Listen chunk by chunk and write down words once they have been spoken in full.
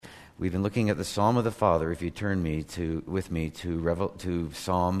We've been looking at the Psalm of the Father. If you turn with me to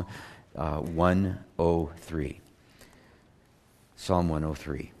Psalm 103. Psalm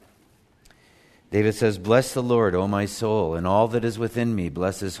 103. David says, "Bless the Lord, O my soul, and all that is within me,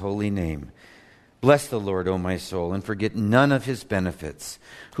 bless his holy name. Bless the Lord, O my soul, and forget none of his benefits,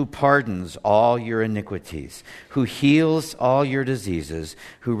 who pardons all your iniquities, who heals all your diseases,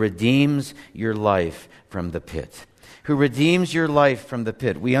 who redeems your life from the pit." Who redeems your life from the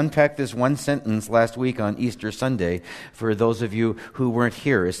pit. We unpacked this one sentence last week on Easter Sunday for those of you who weren't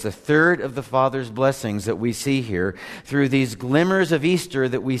here. It's the third of the Father's blessings that we see here through these glimmers of Easter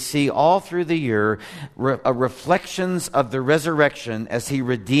that we see all through the year, reflections of the resurrection as he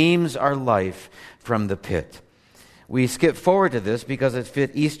redeems our life from the pit. We skip forward to this because it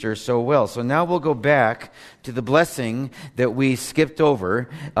fit Easter so well. So now we'll go back to the blessing that we skipped over,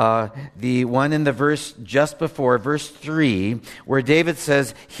 the one in the verse just before, verse 3, where David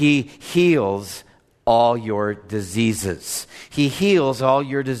says he heals all your diseases. He heals all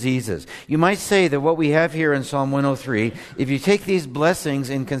your diseases. You might say that what we have here in Psalm 103, if you take these blessings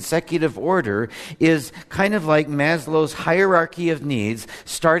in consecutive order, is kind of like Maslow's hierarchy of needs,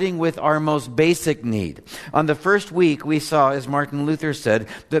 starting with our most basic need. On the first week, we saw, as Martin Luther said,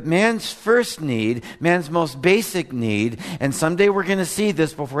 that man's first need, man's most basic need, and someday we're going to see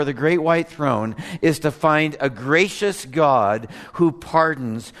this before the great white throne, is to find a gracious God who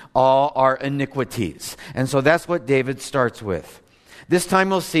pardons all our iniquities. And so that's what David starts with. This time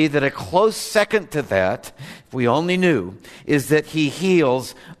we'll see that a close second to that, if we only knew, is that he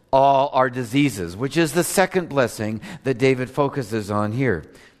heals all our diseases, which is the second blessing that David focuses on here.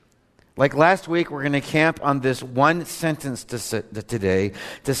 Like last week, we're going to camp on this one sentence today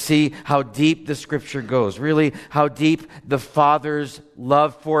to see how deep the Scripture goes, really how deep the Father's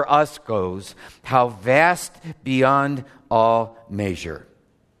love for us goes, how vast beyond all measure.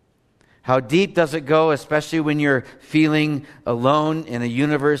 How deep does it go, especially when you're feeling alone in a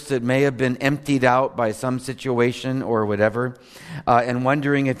universe that may have been emptied out by some situation or whatever, and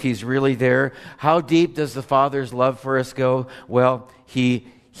wondering if he's really there? How deep does the Father's love for us go? Well, he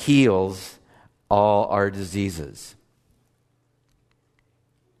heals all our diseases.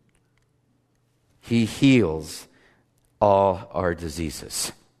 He heals all our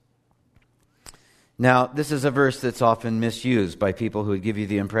diseases. Now, this is a verse that's often misused by people who give you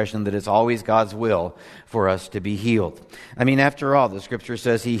the impression that it's always God's will for us to be healed. I mean, after all, the Scripture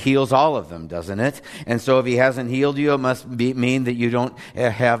says he heals all of them, doesn't it? And so if he hasn't healed you, it must mean that you don't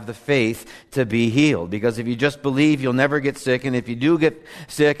have the faith to be healed. Because if you just believe, you'll never get sick. And if you do get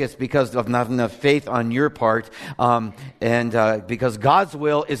sick, it's because of not enough faith on your part. Because God's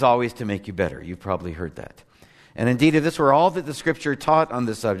will is always to make you better. You've probably heard that. And indeed, if this were all that the Scripture taught on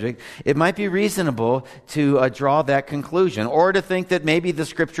this subject, it might be reasonable to draw that conclusion, or to think that maybe the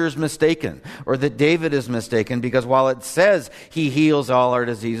Scripture is mistaken, or that David is mistaken, because while it says he heals all our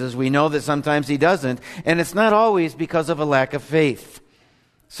diseases, we know that sometimes he doesn't, and it's not always because of a lack of faith.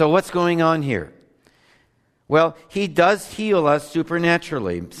 So what's going on here? Well, he does heal us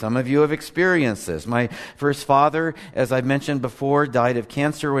supernaturally. Some of you have experienced this. My first father, as I've mentioned before, died of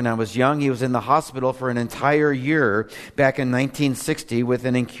cancer when I was young. He was in the hospital for an entire year back in 1960 with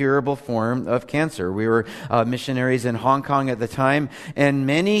an incurable form of cancer. We were missionaries in Hong Kong at the time, and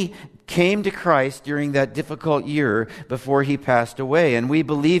many came to Christ during that difficult year before he passed away. And we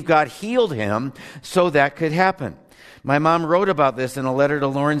believe God healed him so that could happen. My mom wrote about this in a letter to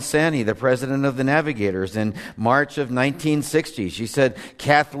Lawrence Sanney, the president of the Navigators, in March of 1960. She said,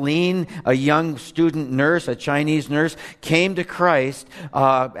 Kathleen, a young student nurse, a Chinese nurse, came to Christ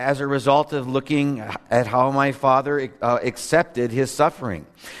as a result of looking at how my father accepted his suffering.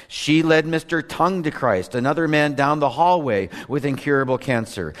 She led Mr. Tung to Christ, another man down the hallway with incurable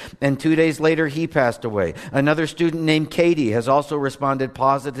cancer. And 2 days later, he passed away. Another student named Katie has also responded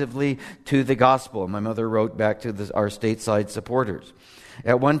positively to the gospel. My mother wrote back to our stateside supporters.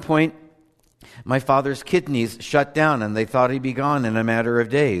 At one point, my father's kidneys shut down, and they thought he'd be gone in a matter of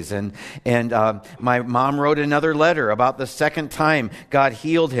days. And my mom wrote another letter about the second time God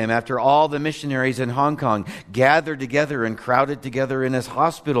healed him after all the missionaries in Hong Kong gathered together and crowded together in his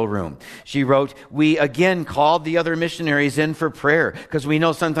hospital room. She wrote, "We again called the other missionaries in for prayer," because we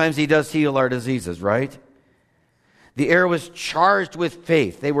know sometimes he does heal our diseases, right? The air was charged with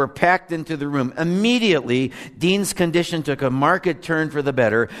faith. They were packed into the room. Immediately, Dean's condition took a marked turn for the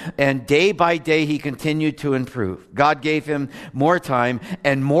better, and day by day he continued to improve. God gave him more time,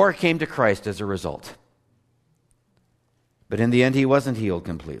 and more came to Christ as a result. But in the end, he wasn't healed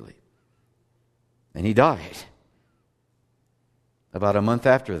completely. And he died about a month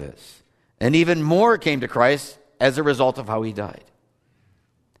after this. And even more came to Christ as a result of how he died.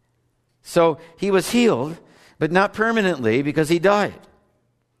 So he was healed, but not permanently because he died.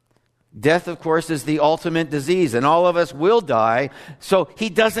 Death, of course, is the ultimate disease, and all of us will die. So he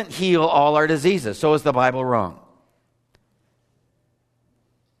doesn't heal all our diseases. So is the Bible wrong?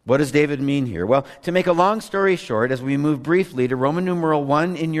 What does David mean here? Well, to make a long story short, as we move briefly to Roman numeral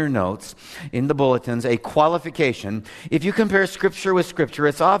 1 in your notes, in the bulletins, a qualification. If you compare Scripture with Scripture,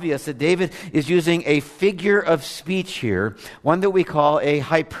 it's obvious that David is using a figure of speech here, one that we call a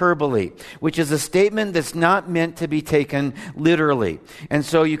hyperbole, which is a statement that's not meant to be taken literally. And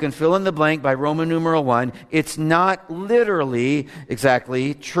so you can fill in the blank by Roman numeral 1. It's not literally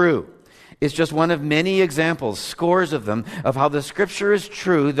exactly true. It's just one of many examples, scores of them, of how the Scripture is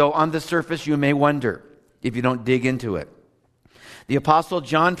true, though on the surface you may wonder if you don't dig into it. The Apostle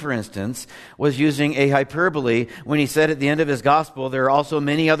John, for instance, was using a hyperbole when he said at the end of his gospel, there are also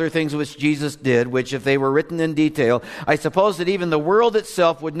many other things which Jesus did, which if they were written in detail, I suppose that even the world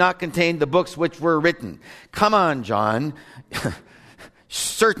itself would not contain the books which were written. Come on, John.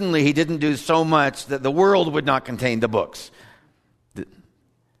 Certainly he didn't do so much that the world would not contain the books.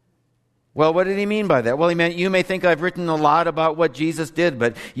 Well, what did he mean by that? Well, he meant, you may think I've written a lot about what Jesus did,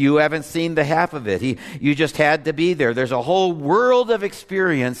 but you haven't seen the half of it. You just had to be there. There's a whole world of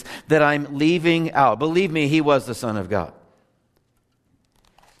experience that I'm leaving out. Believe me, he was the Son of God.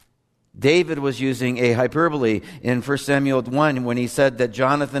 David was using a hyperbole in 1 Samuel 1 when he said that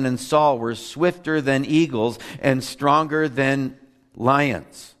Jonathan and Saul were swifter than eagles and stronger than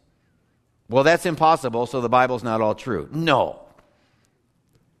lions. Well, that's impossible, so the Bible's not all true. No.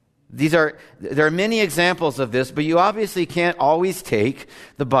 There are many examples of this, but you obviously can't always take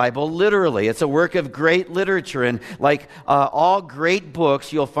the Bible literally. It's a work of great literature, and like all great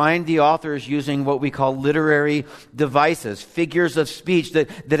books, you'll find the authors using what we call literary devices, figures of speech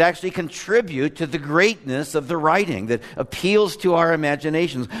that actually contribute to the greatness of the writing, that appeals to our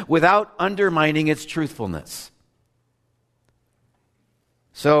imaginations without undermining its truthfulness.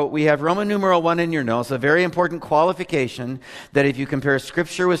 So we have Roman numeral 1 in your notes, a very important qualification that if you compare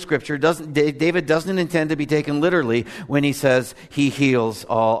Scripture with Scripture, David doesn't intend to be taken literally when he says he heals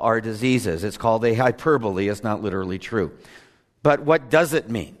all our diseases. It's called a hyperbole. It's not literally true. But what does it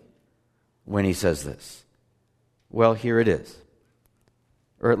mean when he says this? Well, here it is.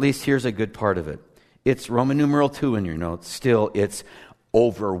 Or at least here's a good part of it. It's Roman numeral 2 in your notes. Still, it's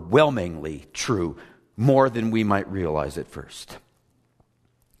overwhelmingly true, more than we might realize at first.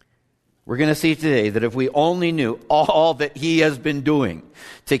 We're going to see today that if we only knew all that he has been doing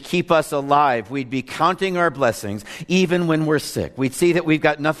to keep us alive, we'd be counting our blessings even when we're sick. We'd see that we've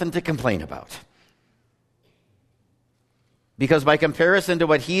got nothing to complain about. Because by comparison to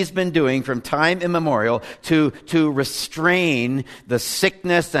what he's been doing from time immemorial to restrain the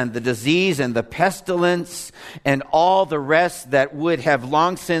sickness and the disease and the pestilence and all the rest that would have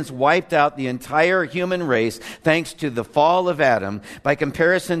long since wiped out the entire human race thanks to the fall of Adam, by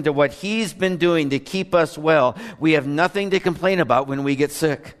comparison to what he's been doing to keep us well, we have nothing to complain about when we get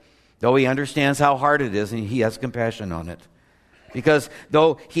sick. Though he understands how hard it is and he has compassion on it. Because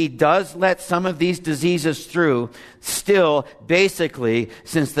though he does let some of these diseases through, still, basically,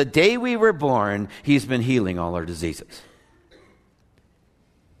 since the day we were born, he's been healing all our diseases.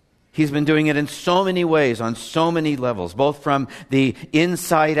 He's been doing it in so many ways, on so many levels, both from the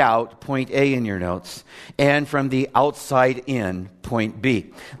inside out, point A in your notes, and from the outside in, point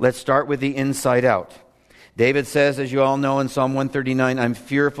B. Let's start with the inside out. David says, as you all know in Psalm 139, I'm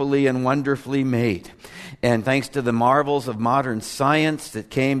fearfully and wonderfully made. And thanks to the marvels of modern science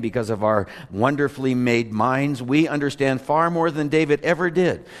that came because of our wonderfully made minds, we understand far more than David ever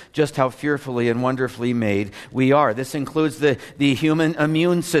did just how fearfully and wonderfully made we are. This includes the human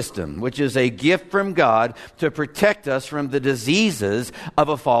immune system, which is a gift from God to protect us from the diseases of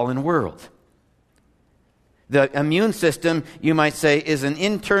a fallen world. The immune system, you might say, is an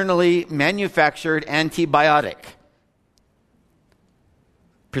internally manufactured antibiotic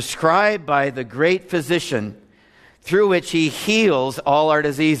prescribed by the great physician through which he heals all our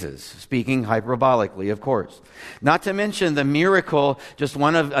diseases, speaking hyperbolically, of course. Not to mention the miracle, just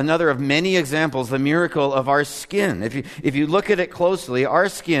another of many examples, the miracle of our skin. If you look at it closely, our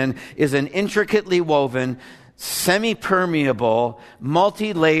skin is an intricately woven, semi-permeable,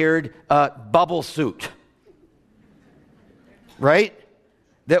 multi-layered bubble suit. Right?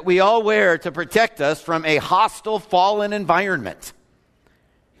 That we all wear to protect us from a hostile, fallen environment.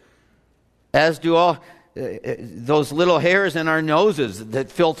 As do all those little hairs in our noses that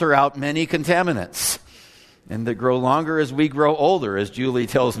filter out many contaminants. And that grow longer as we grow older, as Julie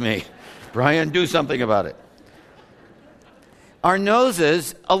tells me. Brian, do something about it. Our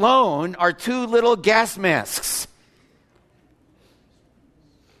noses alone are 2 little gas masks.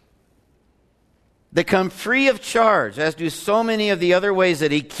 that come free of charge, as do so many of the other ways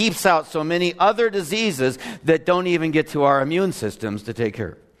that he keeps out so many other diseases that don't even get to our immune systems to take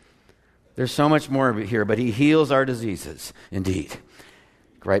care of. There's so much more here, but he heals our diseases, indeed.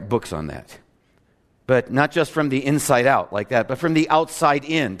 Write books on that. But not just from the inside out like that, but from the outside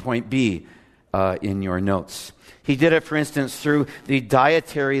in, point B in your notes. He did it, for instance, through the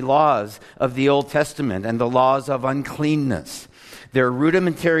dietary laws of the Old Testament and the laws of uncleanness. They're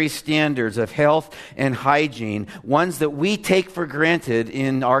rudimentary standards of health and hygiene, ones that we take for granted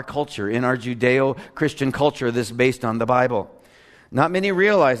in our culture, in our Judeo-Christian culture that's based on the Bible. Not many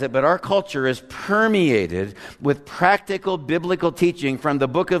realize it, but our culture is permeated with practical biblical teaching from the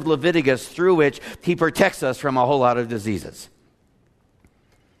book of Leviticus through which he protects us from a whole lot of diseases.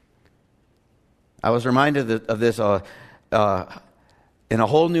 I was reminded of this in a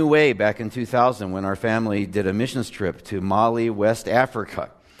whole new way back in 2000 when our family did a missions trip to Mali, West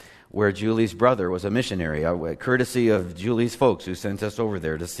Africa, where Julie's brother was a missionary, courtesy of Julie's folks who sent us over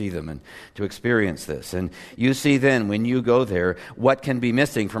there to see them and to experience this. And you see then, when you go there, what can be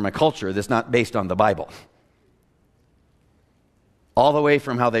missing from a culture that's not based on the Bible. All the way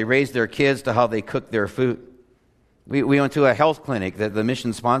from how they raise their kids to how they cook their food. We went to a health clinic that the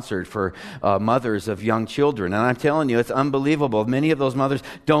mission sponsored for mothers of young children. And I'm telling you, it's unbelievable. Many of those mothers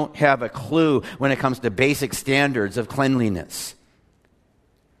don't have a clue when it comes to basic standards of cleanliness.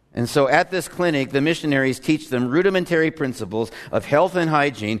 And so at this clinic, the missionaries teach them rudimentary principles of health and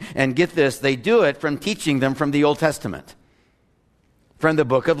hygiene. And get this, they do it from teaching them from the Old Testament, from the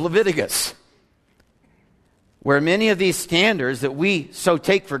book of Leviticus, where many of these standards that we so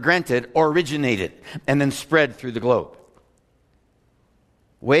take for granted originated and then spread through the globe.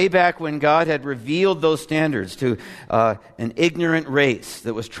 Way back when God had revealed those standards to an ignorant race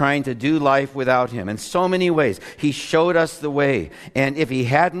that was trying to do life without him. In so many ways, he showed us the way. And if he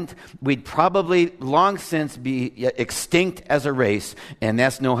hadn't, we'd probably long since be extinct as a race, and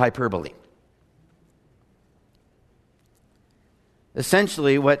that's no hyperbole.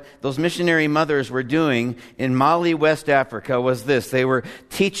 Essentially, what those missionary mothers were doing in Mali, West Africa, was this. They were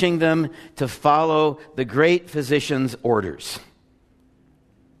teaching them to follow the great physician's orders,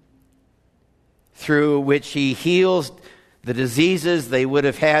 through which he heals the diseases they would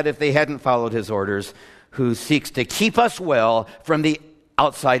have had if they hadn't followed his orders, who seeks to keep us well from the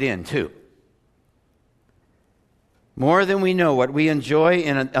outside in, too. More than we know, what we enjoy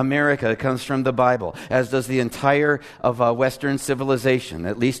in America comes from the Bible, as does the entire of Western civilization.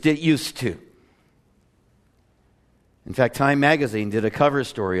 At least it used to. In fact, Time magazine did a cover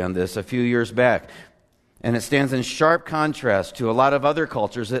story on this a few years back, and it stands in sharp contrast to a lot of other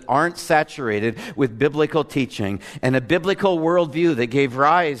cultures that aren't saturated with biblical teaching and a biblical worldview that gave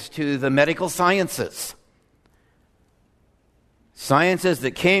rise to the medical sciences. Sciences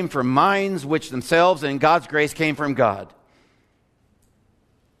that came from minds which themselves, in God's grace, came from God.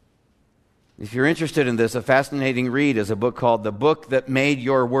 If you're interested in this, a fascinating read is a book called The Book That Made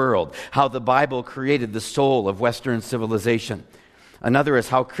Your World, How the Bible Created the Soul of Western Civilization. Another is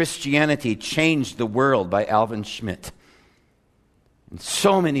How Christianity Changed the World by Alvin Schmidt. In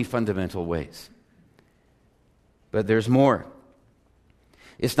so many fundamental ways. But there's more.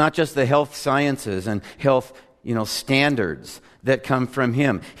 It's not just the health sciences and health, standards that come from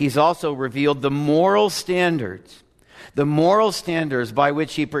him. He's also revealed the moral standards by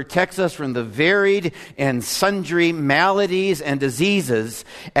which he protects us from the varied and sundry maladies and diseases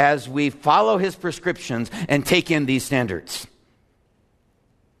as we follow his prescriptions and take in these standards.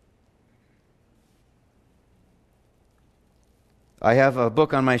 I have a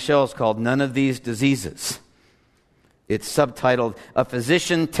book on my shelves called None of These Diseases. It's subtitled, A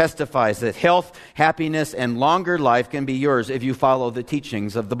Physician Testifies That Health, Happiness, and Longer Life Can Be Yours If You Follow the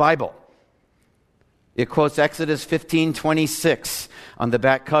Teachings of the Bible. It quotes Exodus 15:26 on the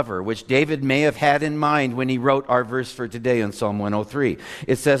back cover, which David may have had in mind when he wrote our verse for today in Psalm 103.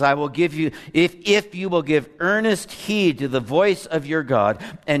 It says, I will give you, if you will give earnest heed to the voice of your God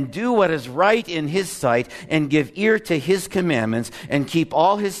and do what is right in his sight and give ear to his commandments and keep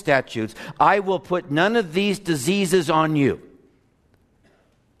all his statutes, I will put none of these diseases on you,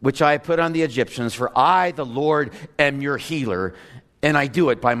 which I put on the Egyptians, for I, the Lord, am your healer, and I do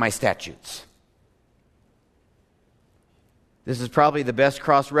it by my statutes. This is probably the best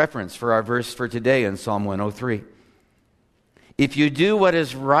cross-reference for our verse for today in Psalm 103. If you do what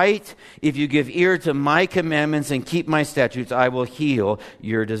is right, if you give ear to my commandments and keep my statutes, I will heal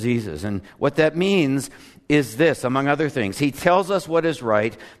your diseases. And what that means is this, among other things. He tells us what is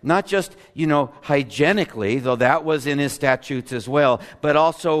right, not just, hygienically, though that was in his statutes as well, but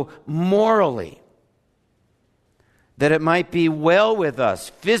also morally. that it might be well with us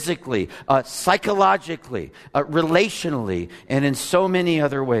physically, psychologically, relationally, and in so many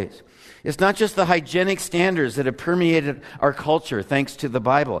other ways. It's not just the hygienic standards that have permeated our culture, thanks to the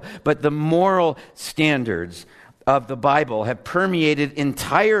Bible, but the moral standards of the Bible have permeated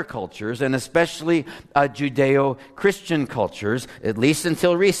entire cultures, and especially Judeo-Christian cultures, at least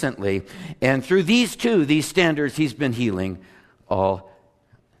until recently. And through these standards, he's been healing all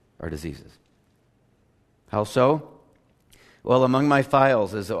our diseases. How so? Well, among my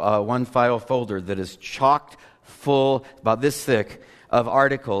files is one file folder that is chocked full, about this thick, of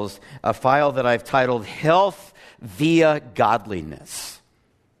articles, a file that I've titled Health Via Godliness.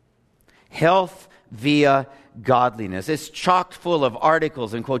 Health via Godliness. It's chocked full of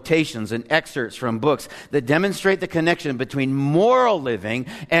articles and quotations and excerpts from books that demonstrate the connection between moral living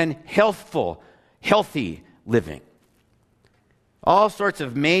and healthy living. All sorts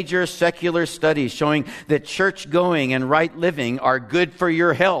of major secular studies showing that church-going and right living are good for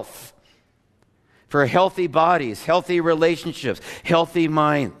your health, for healthy bodies, healthy relationships, healthy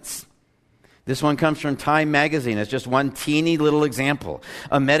minds. This one comes from Time magazine. It's just one teeny little example.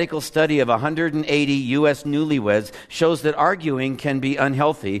 A medical study of 180 U.S. newlyweds shows that arguing can be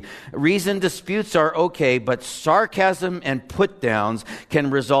unhealthy. Reasoned disputes are okay, but sarcasm and put-downs can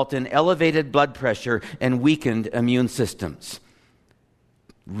result in elevated blood pressure and weakened immune systems.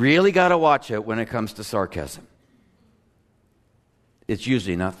 Really got to watch it when it comes to sarcasm. It's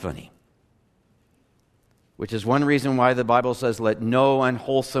usually not funny. Which is one reason why the Bible says, let no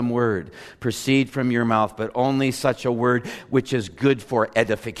unwholesome word proceed from your mouth, but only such a word which is good for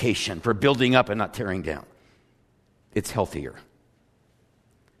edification, for building up and not tearing down. It's healthier.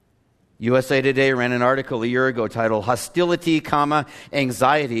 USA Today ran an article a year ago titled, Hostility,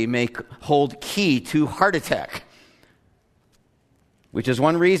 Anxiety May Hold Key to Heart Attack. Which is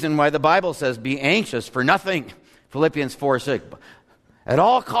one reason why the Bible says, be anxious for nothing. Philippians 4:6. At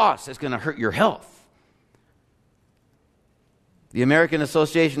all costs, it's going to hurt your health. The American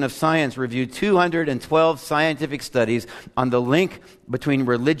Association of Science reviewed 212 scientific studies on the link between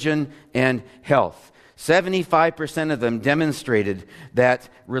religion and health. 75% of them demonstrated that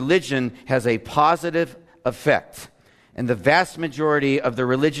religion has a positive effect. And the vast majority of the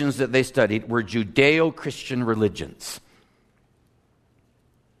religions that they studied were Judeo-Christian religions.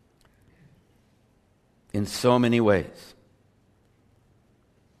 In so many ways.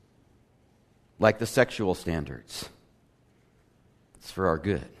 Like the sexual standards. It's for our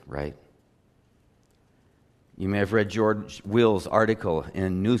good, right? You may have read George Will's article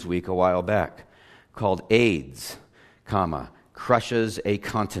in Newsweek a while back called AIDS, Crushes a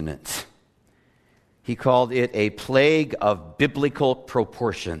Continent. He called it a plague of biblical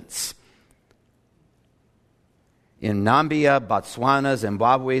proportions. In Nambia, Botswana,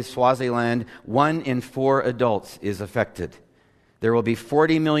 Zimbabwe, Swaziland, 1 in 4 adults is affected. There will be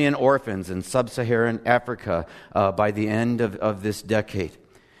 40 million orphans in sub-Saharan Africa by the end of this decade.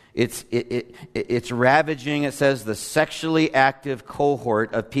 It's ravaging, it says, the sexually active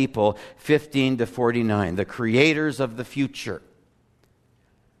cohort of people 15 to 49, the creators of the future.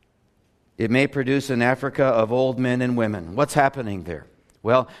 It may produce an Africa of old men and women. What's happening there?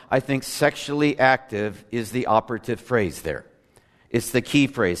 Well, I think sexually active is the operative phrase there. It's the key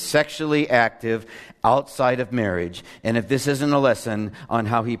phrase, sexually active outside of marriage. And if this isn't a lesson on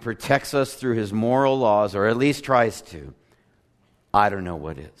how he protects us through his moral laws, or at least tries to, I don't know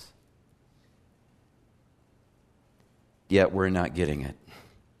what is. Yet we're not getting it.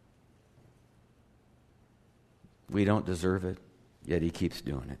 We don't deserve it, yet he keeps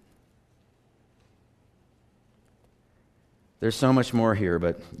doing it. There's so much more here,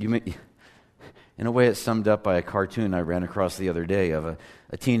 but in a way it's summed up by a cartoon I ran across the other day of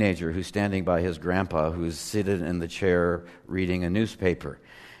a teenager who's standing by his grandpa who's seated in the chair reading a newspaper.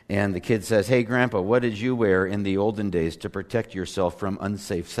 And the kid says, hey, Grandpa, what did you wear in the olden days to protect yourself from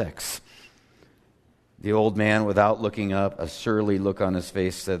unsafe sex? The old man, without looking up, a surly look on his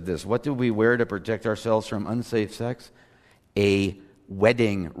face, said this, what did we wear to protect ourselves from unsafe sex? A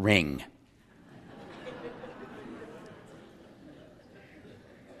wedding ring.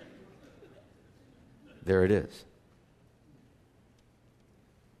 There it is.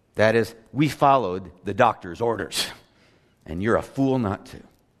 That is, we followed the doctor's orders, and you're a fool not to.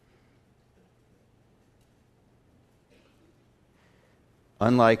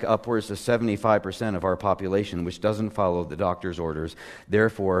 Unlike upwards of 75% of our population, which doesn't follow the doctor's orders,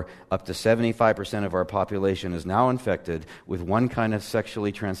 therefore, up to 75% of our population is now infected with one kind of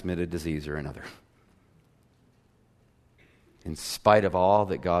sexually transmitted disease or another. In spite of all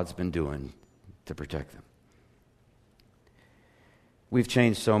that God's been doing to protect them. We've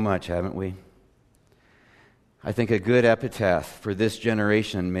changed so much, haven't we? I think a good epitaph for this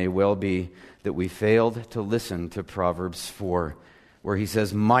generation may well be that we failed to listen to Proverbs 4, where he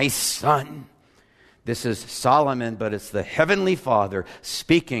says, "My son." This is Solomon, but it's the Heavenly Father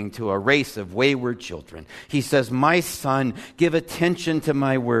speaking to a race of wayward children. He says, "My son, give attention to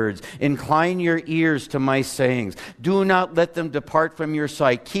my words. Incline your ears to my sayings. Do not let them depart from your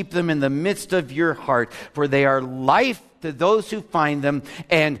sight. Keep them in the midst of your heart, for they are life to those who find them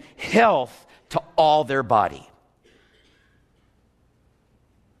and health to all their body."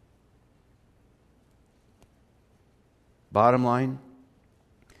 Bottom line,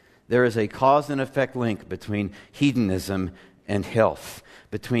 there is a cause and effect link between hedonism and health,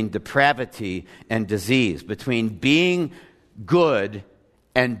 between depravity and disease, between being good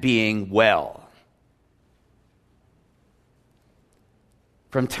and being well.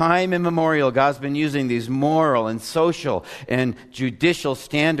 From time immemorial, God's been using these moral and social and judicial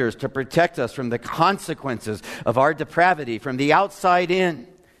standards to protect us from the consequences of our depravity from the outside in,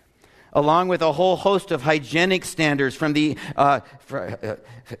 along with a whole host of hygienic standards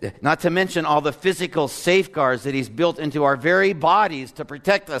not to mention all the physical safeguards that he's built into our very bodies to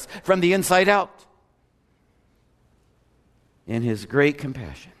protect us from the inside out. In his great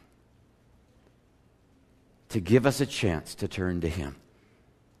compassion, to give us a chance to turn to him,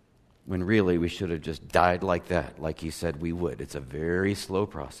 when really we should have just died like that, like he said we would. It's a very slow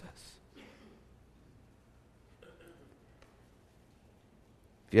process.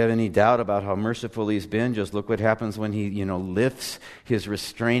 If you have any doubt about how merciful he's been, just look what happens when he, lifts his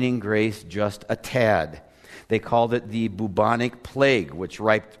restraining grace just a tad. They called it the bubonic plague, which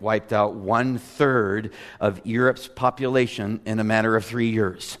wiped out 1/3 of Europe's population in a matter of 3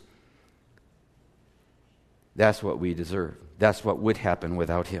 years. That's what we deserve. That's what would happen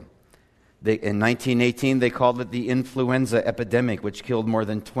without him. In 1918, they called it the influenza epidemic, which killed more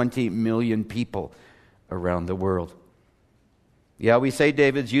than 20 million people around the world. Yeah, we say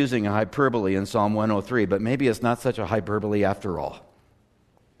David's using a hyperbole in Psalm 103, but maybe it's not such a hyperbole after all.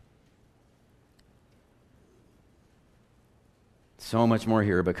 So much more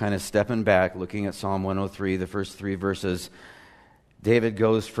here, but kind of stepping back, looking at Psalm 103, the first 3 verses, David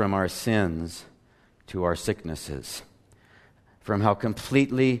goes from our sins to our sicknesses, from how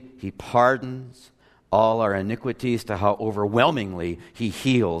completely he pardons all our iniquities to how overwhelmingly he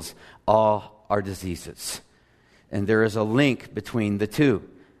heals all our diseases. And there is a link between the two.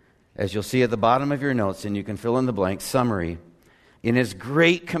 As you'll see at the bottom of your notes, and you can fill in the blank, summary. In his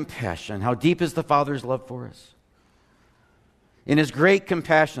great compassion, how deep is the Father's love for us? In his great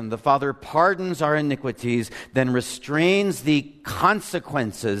compassion, the Father pardons our iniquities, then restrains the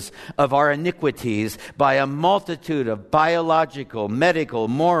consequences of our iniquities by a multitude of biological, medical,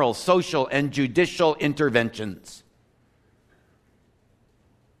 moral, social, and judicial interventions.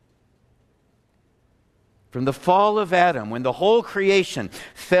 From the fall of Adam, when the whole creation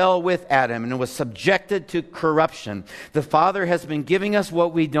fell with Adam and was subjected to corruption, the Father has been giving us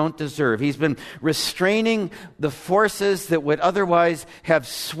what we don't deserve. He's been restraining the forces that would otherwise have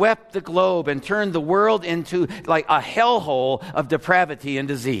swept the globe and turned the world into like a hellhole of depravity and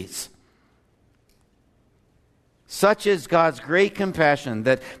disease. Such is God's great compassion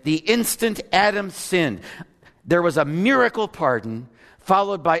that the instant Adam sinned, there was a miracle pardon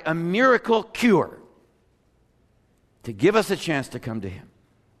followed by a miracle cure, to give us a chance to come to him,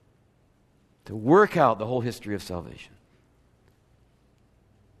 to work out the whole history of salvation,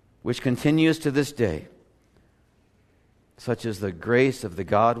 which continues to this day. Such is the grace of the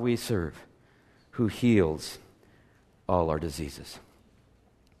God we serve, who heals all our diseases.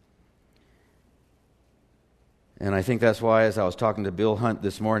 And I think that's why, as I was talking to Bill Hunt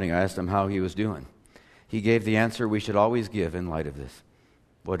this morning, I asked him how he was doing. He gave the answer we should always give in light of this.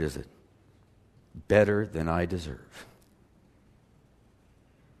 What is it? Better than I deserve.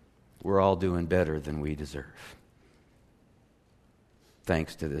 We're all doing better than we deserve,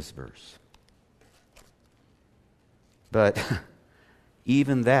 thanks to this verse. But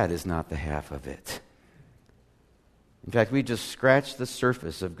even that is not the half of it. In fact, we just scratched the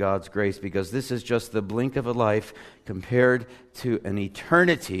surface of God's grace, because this is just the blink of a life compared to an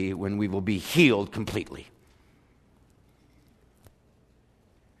eternity when we will be healed completely.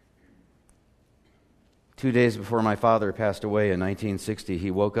 Two days before my father passed away in 1960,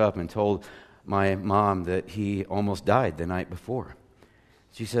 he woke up and told my mom that he almost died the night before.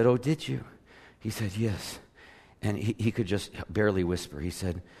 She said, "Oh, did you?" He said, "Yes." And he could just barely whisper. He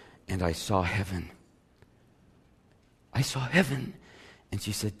said, "And I saw heaven. I saw heaven." And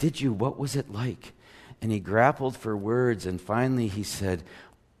she said, "Did you? What was it like?" And he grappled for words, and finally he said,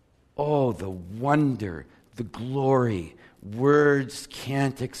 "Oh, the wonder, the glory. Words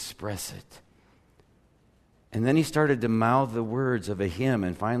can't express it." And then he started to mouth the words of a hymn,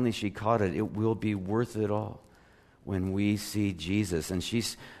 and finally she caught it. It will be worth it all when we see Jesus. And she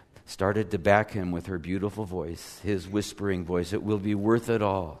started to back him with her beautiful voice, his whispering voice. It will be worth it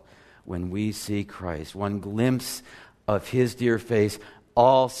all when we see Christ. One glimpse of his dear face,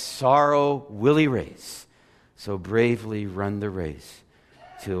 all sorrow will erase. So bravely run the race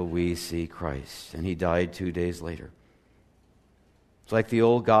till we see Christ. And he died 2 days later. It's like the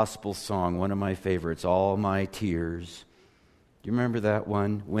old gospel song, one of my favorites, All My Tears. Do you remember that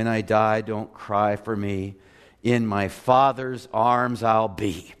one? When I die, don't cry for me. In my Father's arms I'll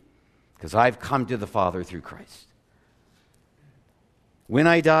be, because I've come to the Father through Christ. When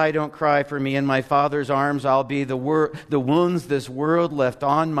I die, don't cry for me. In my Father's arms I'll be. The wounds this world left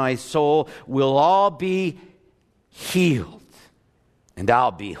on my soul will all be healed, and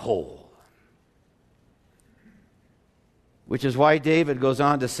I'll be whole. Which is why David goes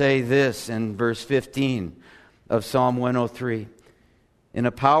on to say this in verse 15 of Psalm 103. In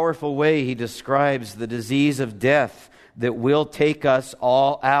a powerful way, he describes the disease of death that will take us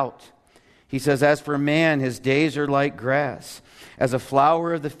all out. He says, as for man, his days are like grass. As a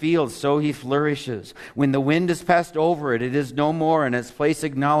flower of the field, so he flourishes. When the wind has passed over it, it is no more, and its place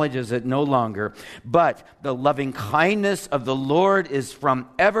acknowledges it no longer. But the loving kindness of the Lord is from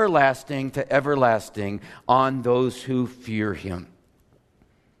everlasting to everlasting on those who fear him.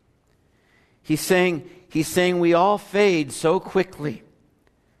 He's saying we all fade so quickly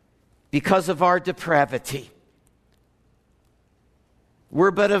because of our depravity.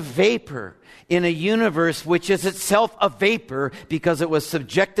 We're but a vapor in a universe which is itself a vapor because it was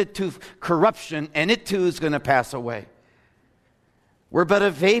subjected to corruption, and it too is going to pass away. We're but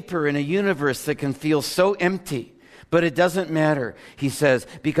a vapor in a universe that can feel so empty, but it doesn't matter, he says,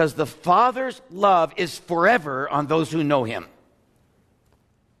 because the Father's love is forever on those who know him.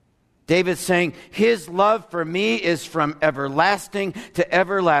 David's saying, his love for me is from everlasting to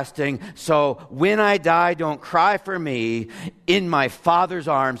everlasting. So when I die, don't cry for me. In my Father's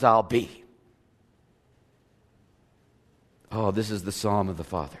arms I'll be. Oh, this is the Psalm of the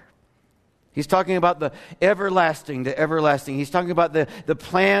Father. He's talking about the everlasting to everlasting. He's talking about the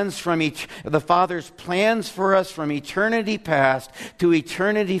plans from the Father's plans for us from eternity past to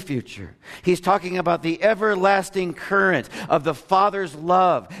eternity future. He's talking about the everlasting current of the Father's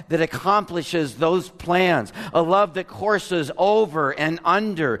love that accomplishes those plans. A love that courses over and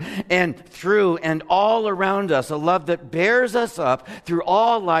under and through and all around us. A love that bears us up through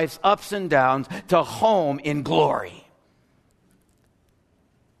all life's ups and downs to home in glory.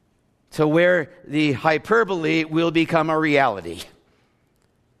 To where the hyperbole will become a reality.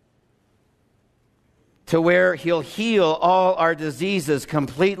 To where he'll heal all our diseases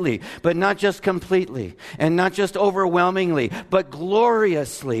completely, but not just completely, and not just overwhelmingly, but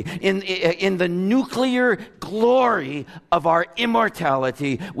gloriously, in the nuclear glory of our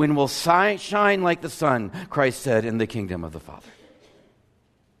immortality, when we'll shine like the sun, Christ said, in the kingdom of the Father.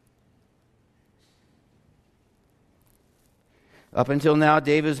 Up until now,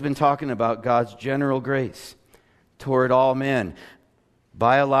 David's been talking about God's general grace toward all men,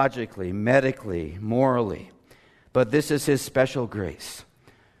 biologically, medically, morally. But this is his special grace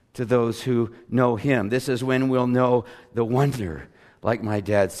to those who know him. This is when we'll know the wonder, like my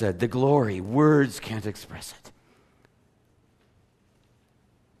dad said, the glory. Words can't express it.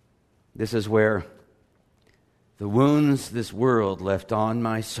 This is where the wounds this world left on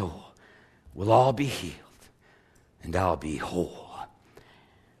my soul will all be healed, and I'll be whole.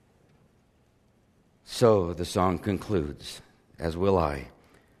 So the song concludes, as will I.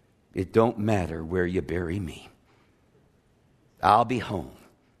 It don't matter where you bury me. I'll be home,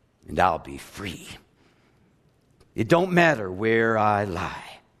 and I'll be free. It don't matter where I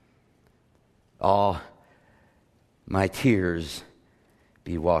lie. All my tears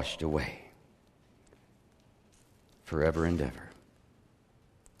be washed away forever and ever.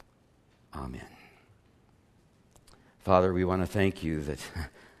 Amen. Father, we want to thank you that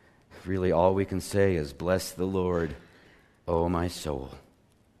really all we can say is, bless the Lord, O my soul.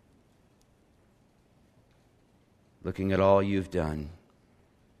 Looking at all you've done,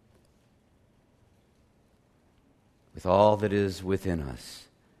 with all that is within us,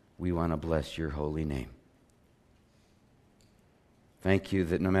 we want to bless your holy name. Thank you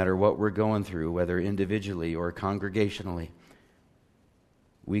that no matter what we're going through, whether individually or congregationally,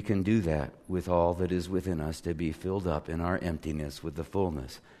 we can do that with all that is within us to be filled up in our emptiness with the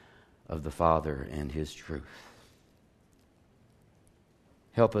fullness of the Father and his truth.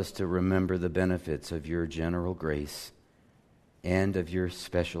 Help us to remember the benefits of your general grace and of your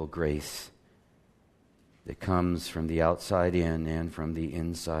special grace that comes from the outside in and from the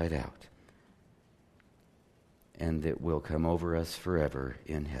inside out. and that will come over us forever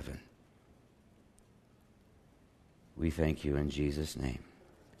in heaven. We thank you in Jesus' name.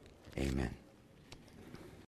 Amen.